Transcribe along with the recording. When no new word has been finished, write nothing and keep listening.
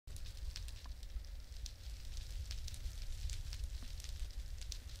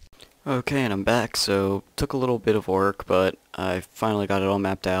Okay, and I'm back. So, took a little bit of work, but I finally got it all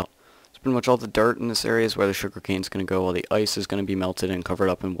mapped out. It's pretty much all the dirt in this area is where the sugarcane's going to go, while the ice is going to be melted and covered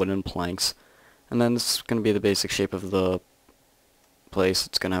up in wooden planks. And then this is going to be the basic shape of the place.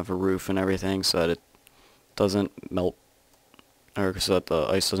 It's going to have a roof and everything so that it doesn't melt, or so that the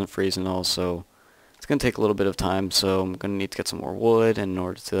ice doesn't freeze and all. So, it's going to take a little bit of time, so I'm going to need to get some more wood, and in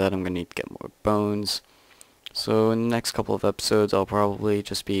order to do that, I'm going to need to get more bones. So in the next couple of episodes, I'll probably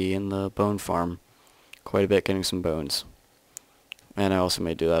just be in the bone farm quite a bit, getting some bones. And I also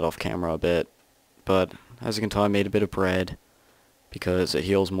may do that off camera a bit. But as you can tell, I made a bit of bread because it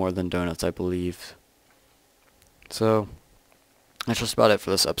heals more than donuts, I believe. So that's just about it for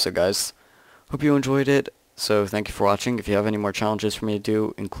this episode, guys. Hope you enjoyed it. So thank you for watching. If you have any more challenges for me to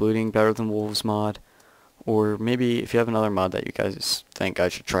do, including Better Than Wolves mod, or maybe if you have another mod that you guys think I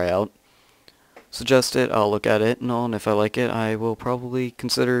should try out, suggest it, I'll look at it and all, and if I like it, I will probably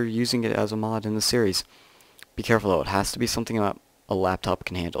consider using it as a mod in the series. Be careful though, it has to be something that a laptop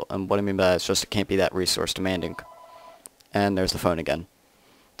can handle, and what I mean by that is just it can't be that resource demanding. And there's the phone again.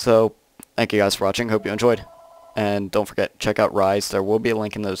 So, thank you guys for watching, hope you enjoyed. And don't forget, check out Rise, there will be a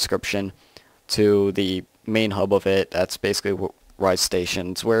link in the description to the main hub of it. That's basically Rise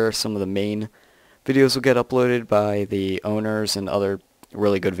Stations, where some of the main videos will get uploaded by the owners and other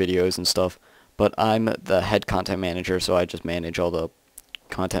really good videos and stuff. But I'm the head content manager, so I just manage all the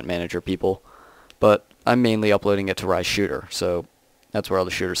content manager people. But I'm mainly uploading it to Rise Shooter, so that's where all the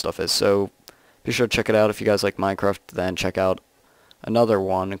shooter stuff is. So be sure to check it out. If you guys like Minecraft, then check out another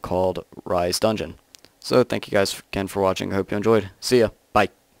one called Rise Dungeon. So thank you guys again for watching. I hope you enjoyed. See ya. Bye.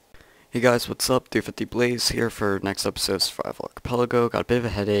 Hey guys, what's up? 350 Blaze here for next episode of Survival Archipelago. Got a bit of a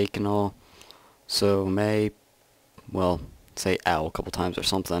headache and all, so well, say ow a couple times or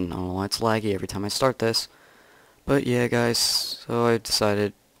something. I don't know why it's laggy every time I start this. But yeah, guys, so I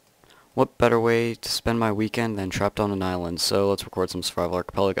decided what better way to spend my weekend than trapped on an island, so let's record some Survival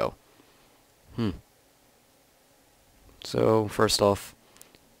Archipelago. So first off,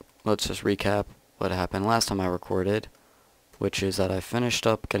 let's just recap what happened last time I recorded, which is that I finished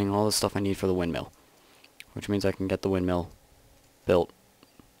up getting all the stuff I need for the windmill, which means I can get the windmill built.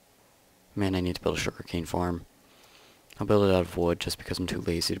 Man, I need to build a sugarcane farm. I'll build it out of wood just because I'm too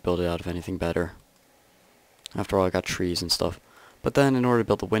lazy to build it out of anything better. After all, I got trees and stuff. But then in order to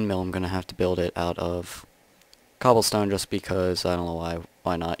build the windmill, I'm going to have to build it out of cobblestone just because, I don't know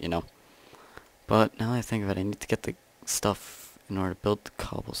why not, you know. But now that I think of it, I need to get the stuff in order to build the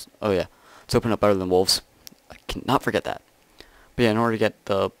cobblestone. Oh yeah, let's open up Better Than Wolves. I cannot forget that. But yeah, in order to get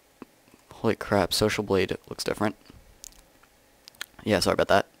the, holy crap, social blade looks different. Yeah, sorry about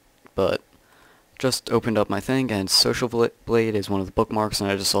that. But just opened up my thing, and social blade is one of the bookmarks,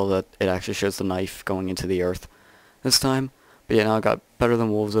 and I just saw that it actually shows the knife going into the earth this time. But yeah, now I got Better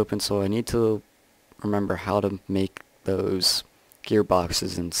Than Wolves open, so I need to remember how to make those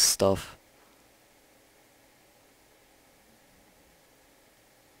gearboxes and stuff.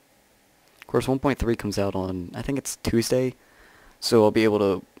 Of course, 1.3 comes out on, I think it's Tuesday, so I'll be able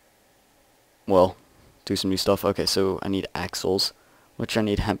to, well, do some new stuff. Okay, so I need axles, which I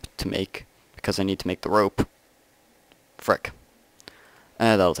need hemp to make, because I need to make the rope. Frick.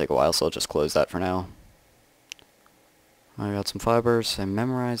 That'll take a while, so I'll just close that for now. I got some fibers. I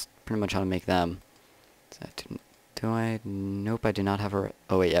memorized pretty much how to make them. Do I? Nope, I do not have a...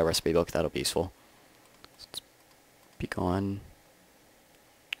 Oh wait, yeah, recipe book. That'll be useful. Let's be gone.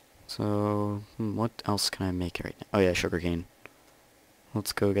 So, what else can I make right now? Oh yeah, sugarcane.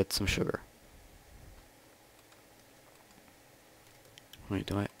 Let's go get some sugar. Wait,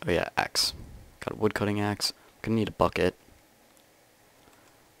 do I? Oh yeah, axe. Got a wood cutting axe. Gonna need a bucket.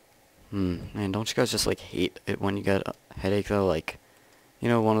 Man, don't you guys just like hate it when you get a headache though? Like, you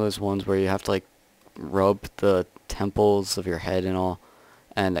know, one of those ones where you have to like rub the temples of your head and all,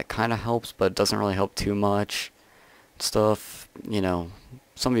 and it kind of helps, but it doesn't really help too much. Stuff, you know,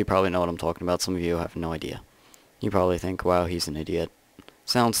 some of you probably know what I'm talking about. Some of you have no idea. You probably think, wow, he's an idiot.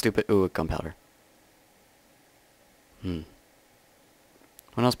 Sounds stupid. Ooh, gunpowder. When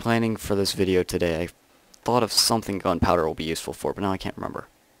I was planning for this video today, I thought of something gunpowder will be useful for, but now I can't remember.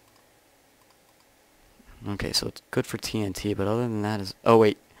 Okay, so it's good for TNT, but other than that is... Oh,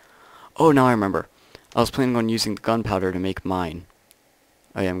 wait. Oh, now I remember. I was planning on using the gunpowder to make mine.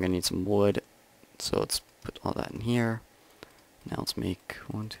 Oh, yeah, I'm going to need some wood. So let's put all that in here. Now let's make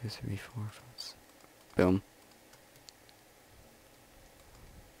 1, 2, 3, 4, 5, 6. Boom.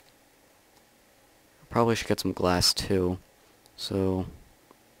 Probably should get some glass, too. So...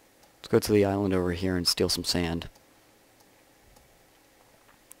 let's go to the island over here and steal some sand.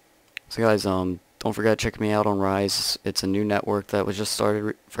 So guys, don't forget to check me out on Rise. It's a new network that was just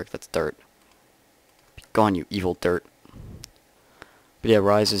started. Frick, that's dirt. Be gone, you evil dirt. But yeah,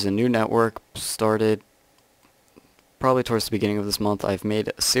 Rise is a new network, started probably towards the beginning of this month. I've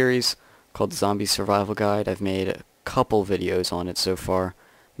made a series called Zombie Survival Guide. I've made a couple videos on it so far,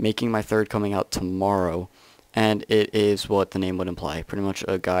 making my third coming out tomorrow, and it is what the name would imply, pretty much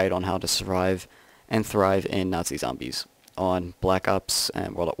a guide on how to survive and thrive in Nazi zombies on Black Ops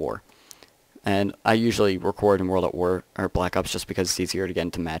and World at War. And I usually record in World at War or Black Ops just because it's easier to get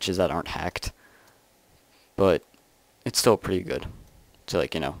into matches that aren't hacked, but it's still pretty good. So,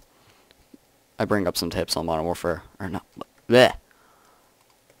 like, you know, I bring up some tips on Modern Warfare, or not, bleh.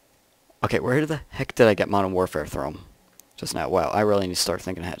 Okay, where the heck did I get Modern Warfare from? Just now. Wow, I really need to start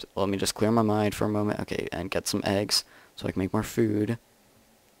thinking ahead. Let me just clear my mind for a moment. Okay, and get some eggs so I can make more food.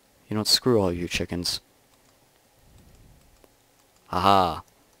 You don't screw all you chickens. Haha.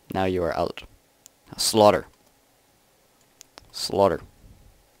 Now you are out. Now slaughter. Slaughter.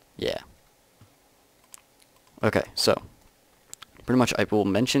 Yeah. Okay, so pretty much I will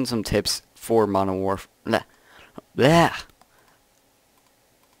mention some tips for Modern Warfare. Blah. Blah.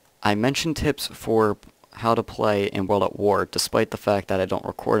 I mentioned tips for how to play in World at War, despite the fact that I don't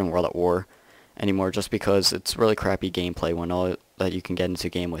record in World at War anymore, just because it's really crappy gameplay when all that you can get into a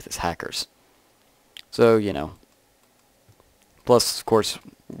game with is hackers. So, you know. Plus, of course,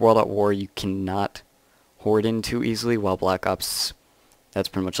 World at War you cannot hoard in too easily, while Black Ops, that's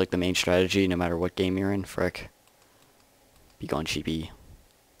pretty much like the main strategy no matter what game you're in. Frick. Be gone, sheepy.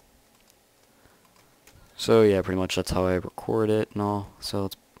 So yeah, pretty much that's how I record it and all. So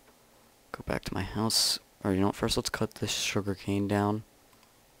let's go back to my house. Or you know what, first let's cut this sugar cane down.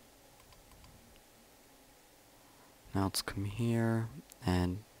 Now let's come here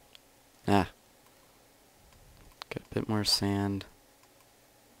and get a bit more sand.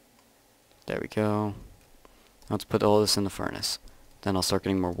 There we go. Now let's put all this in the furnace. Then I'll start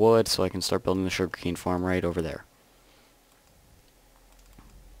getting more wood so I can start building the sugarcane farm right over there.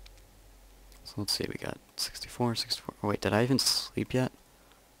 So let's see, we got 64. Oh, wait, did I even sleep yet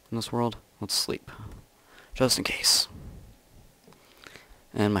in this world? Let's sleep. Just in case.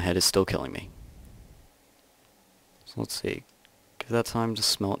 And my head is still killing me. So let's see. Give that time to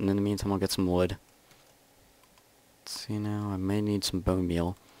smelt, and in the meantime I'll get some wood. Let's see now, I may need some bone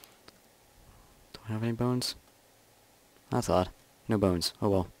meal. Do I have any bones? That's odd. No bones. Oh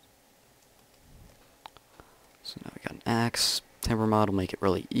well. So now we got an axe. Timber mod will make it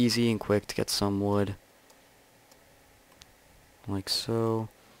really easy and quick to get some wood. Like so.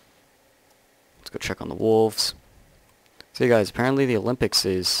 Let's go check on the wolves. So guys, apparently the Olympics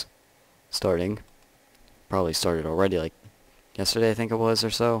is starting. Probably started already, like yesterday I think it was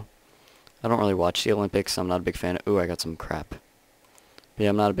or so. I don't really watch the Olympics. I'm not a big fan of... Ooh, I got some crap. But yeah,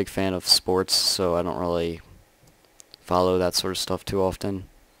 I'm not a big fan of sports, so I don't really follow that sort of stuff too often.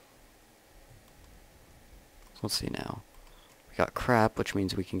 So let's see now. We got crap, which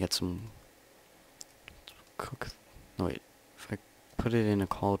means we can get some... Cook... No, wait. If I put it in a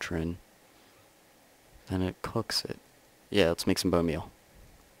cauldron, then it cooks it. Yeah, let's make some bone meal.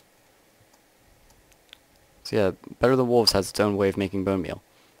 So yeah, Better Than Wolves has its own way of making bone meal.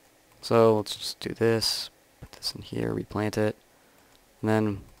 So let's just do this. Put this in here, replant it. And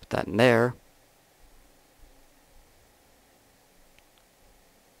then put that in there.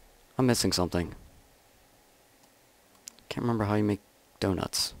 I'm missing something. Can't remember how you make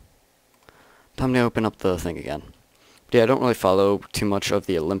donuts. Time to open up the thing again. But yeah, I don't really follow too much of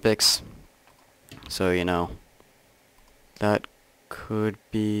the Olympics. So, you know, that could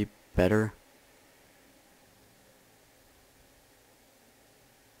be better.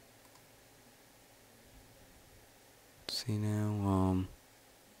 Let's see now,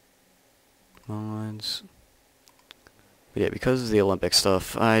 mods. But yeah, because of the Olympic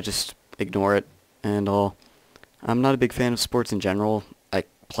stuff, I just ignore it and all. I'm not a big fan of sports in general. I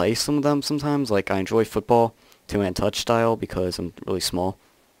play some of them sometimes, like I enjoy football, two-hand touch style, because I'm really small,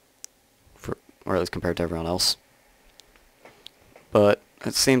 or at least compared to everyone else. But at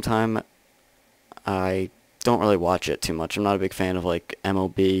the same time, I don't really watch it too much. I'm not a big fan of like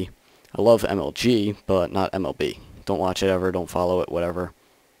MLB. I love MLG, but not MLB. Don't watch it ever, don't follow it, whatever.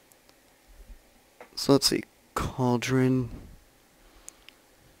 So let's see, cauldron.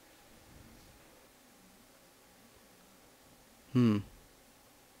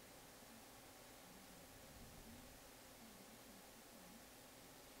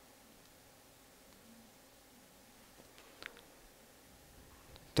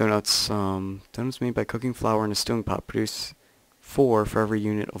 Donuts made by cooking flour in a stewing pot produce 4 for every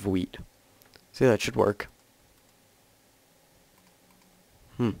unit of wheat. See, that should work.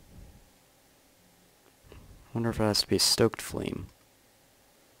 wonder if it has to be a stoked flame.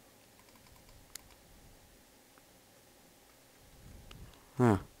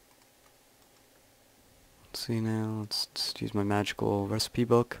 Huh. Let's see now. Let's just use my magical recipe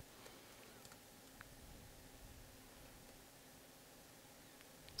book.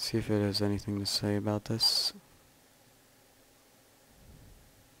 See if it has anything to say about this.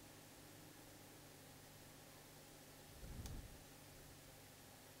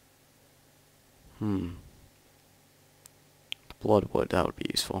 Bloodwood, that would be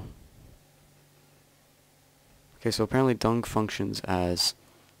useful. Okay, so apparently dung functions as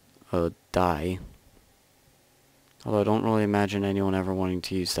a dye. Although I don't really imagine anyone ever wanting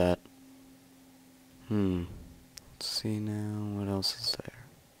to use that. Let's see now, what else is there?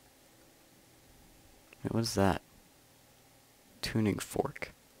 Wait, what is that? Tuning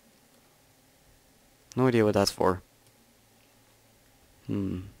fork. No idea what that's for.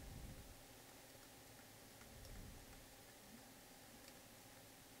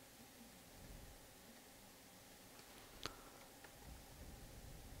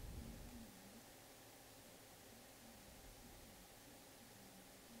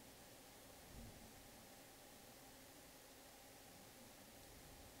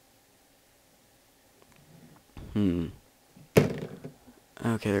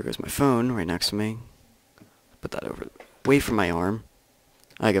 Okay, there goes my phone right next to me. Put that over, away from my arm.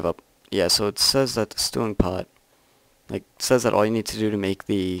 I give up. Yeah, so it says that the stewing pot, like, it says that all you need to do to make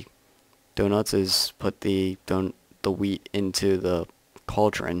the donuts is put the wheat into the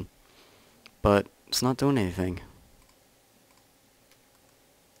cauldron, but it's not doing anything.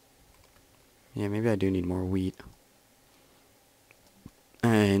 Yeah, maybe I do need more wheat.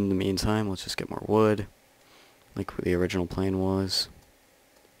 And in the meantime, let's just get more wood, like the original plan was.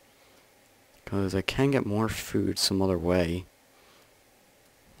 Because I can get more food some other way.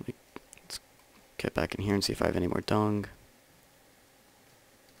 Like, let's get back in here and see if I have any more dung.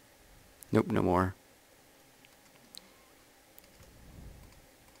 Nope, no more.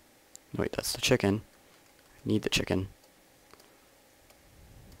 Wait, that's the chicken. I need the chicken.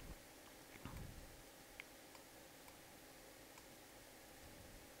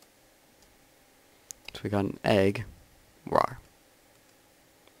 So we got an egg. Rawr.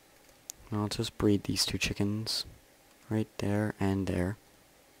 I'll just breed these two chickens right there and there.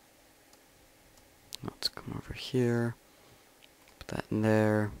 Let's come over here, put that in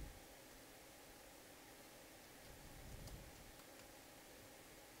there.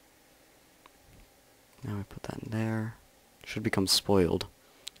 Now we put that in there. Should become spoiled.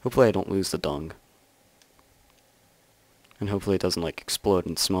 Hopefully I don't lose the dung. And hopefully it doesn't like explode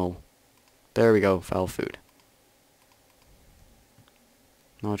and smell. There we go, foul food.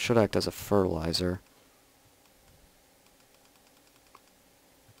 No, it should act as a fertilizer.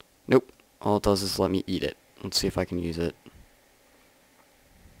 Nope. All it does is let me eat it. Let's see if I can use it.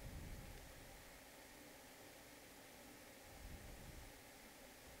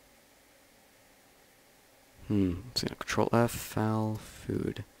 Let's see. Control F, foul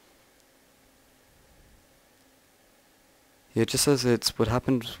food. Yeah, it just says it's what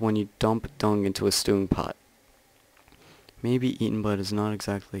happens when you dump dung into a stewing pot. May be eaten, but is not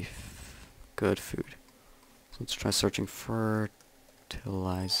exactly good food. So let's try searching fertilizer.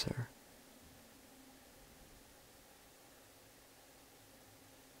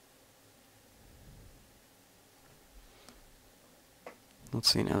 Let's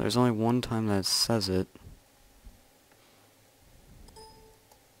see now, there's only one time that it says it.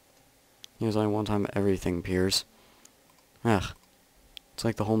 There's only one time everything appears. Ugh. It's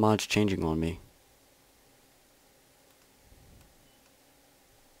like the whole mod's changing on me.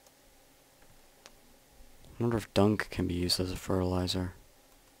 I wonder if dung can be used as a fertilizer.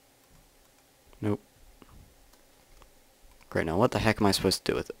 Nope. Great, now what the heck am I supposed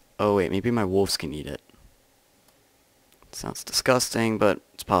to do with it? Oh wait, maybe my wolves can eat it. Sounds disgusting, but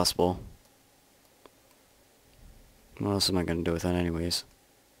it's possible. What else am I going to do with that anyways?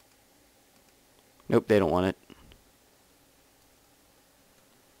 Nope, they don't want it.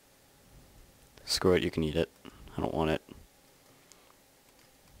 Screw it, you can eat it. I don't want it.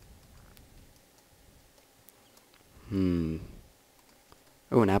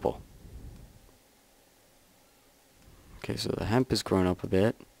 Oh, an apple. Okay, so the hemp has grown up a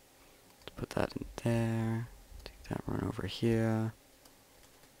bit. Let's put that in there. Take that run over here.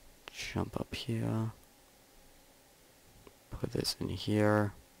 Jump up here. Put this in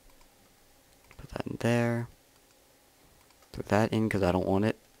here. Put that in there. Put that in because I don't want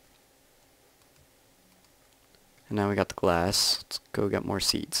it. And now we got the glass. Let's go get more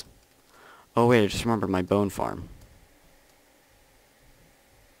seeds. Oh wait, I just remembered my bone farm.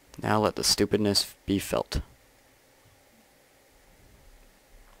 Now let the stupidness be felt.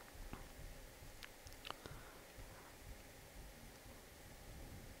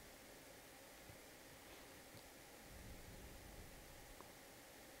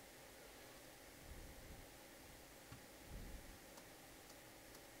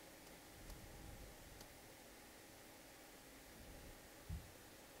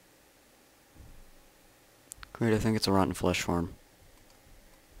 Great, I think it's a rotten flesh farm.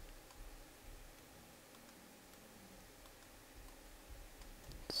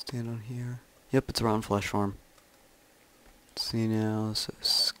 Stand on here. Yep, it's a rotten flesh farm. Let's see now, so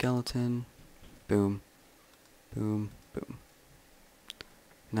skeleton. Boom. Boom. Boom.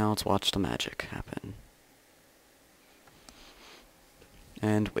 Now let's watch the magic happen.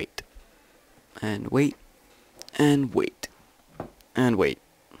 And wait. And wait. And wait. And wait.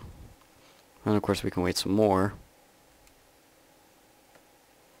 And of course we can wait some more.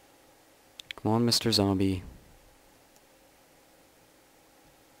 Come on, Mr. Zombie.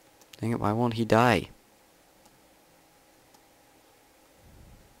 Dang it, why won't he die?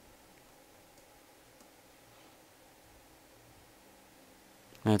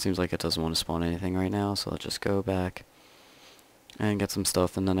 And it seems like it doesn't want to spawn anything right now, so let's just go back and get some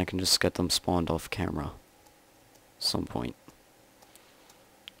stuff, and then I can just get them spawned off camera at some point.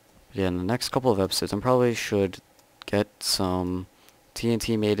 But yeah, in the next couple of episodes, I probably should get some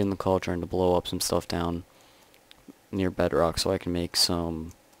TNT made in the cauldron to blow up some stuff down near bedrock so I can make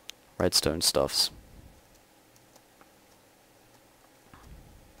some redstone stuffs.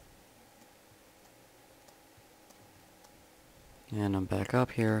 And I'm back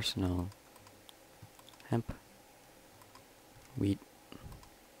up here, so no hemp, wheat.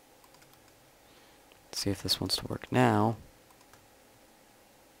 Let's see if this wants to work now.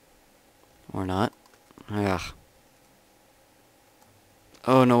 Or not. Ugh.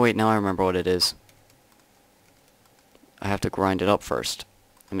 Oh no, wait, now I remember what it is. I have to grind it up first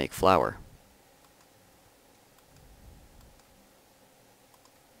and make flour.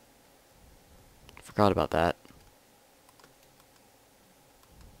 Forgot about that.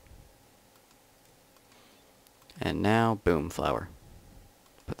 And now, boom, flour.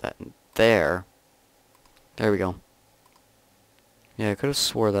 Put that in there. There we go. Yeah, I could have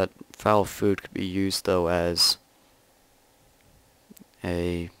swore that foul food could be used, though, as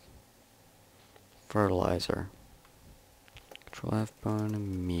a fertilizer. Control F, bone,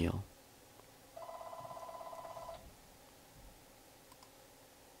 and meal.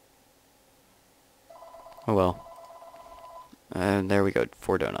 Oh well. And there we go,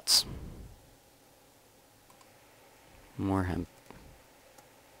 4 donuts. More hemp.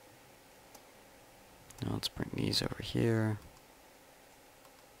 Now let's bring these over here.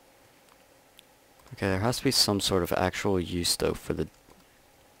 Okay, there has to be some sort of actual use, though, for the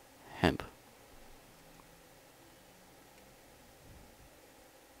hemp.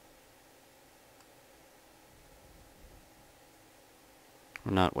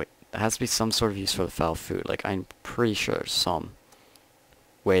 Or not, wait. There has to be some sort of use for the foul food. Like, I'm pretty sure there's some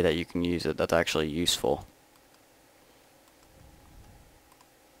way that you can use it that's actually useful.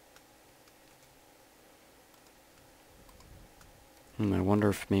 I wonder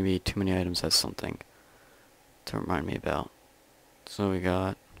if maybe too many items has something to remind me about. So we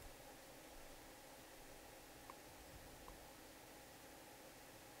got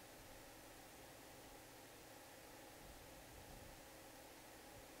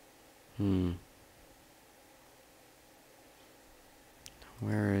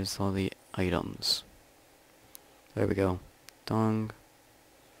where is all the items? There we go. Dung,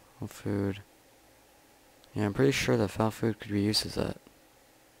 foul food. Yeah, I'm pretty sure that foul food could be used as that.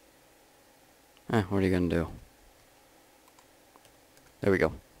 What are you gonna do? There we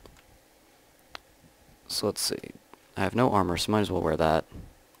go. So let's see. I have no armor, so might as well wear that.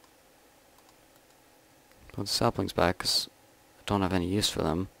 Put the saplings back, because I don't have any use for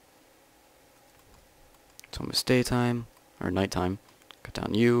them. It's almost daytime, or nighttime. Cut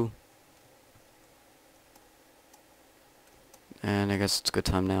down you. And I guess it's a good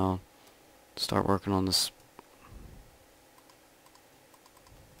time now to start working on this.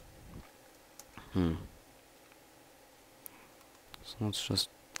 So let's just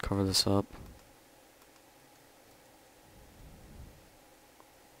cover this up.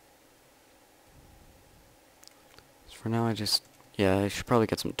 So for now I should probably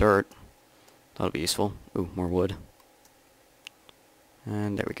get some dirt. That'll be useful. Ooh, more wood.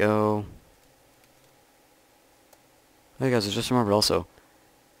 And there we go. Hey guys, I just remembered also,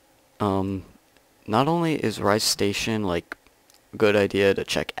 not only is Rise Station, like, a good idea to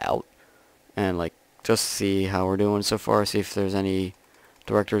check out, and, like, just see how we're doing so far, see if there's any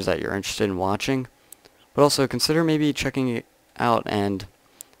directors that you're interested in watching, but also consider maybe checking it out and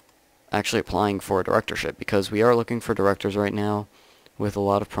actually applying for a directorship, because we are looking for directors right now with a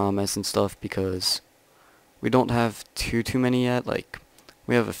lot of promise and stuff, because we don't have too many yet. Like,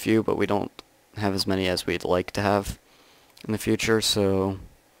 we have a few, but we don't have as many as we'd like to have in the future, so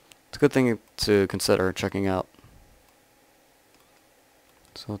it's a good thing to consider checking out.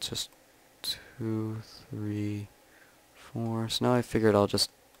 So let's just 2, 3, 4. So now I figured I'll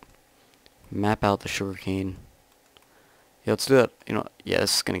just map out the sugarcane. Yeah, let's do that. You know, yeah,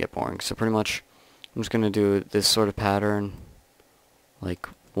 this is gonna get boring. So pretty much, I'm just gonna do this sort of pattern, like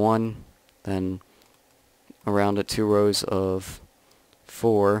 1, then around it 2 rows of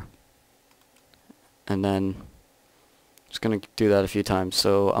 4, and then just gonna do that a few times.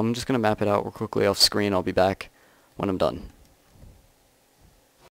 So I'm just gonna map it out real quickly off screen. I'll be back when I'm done.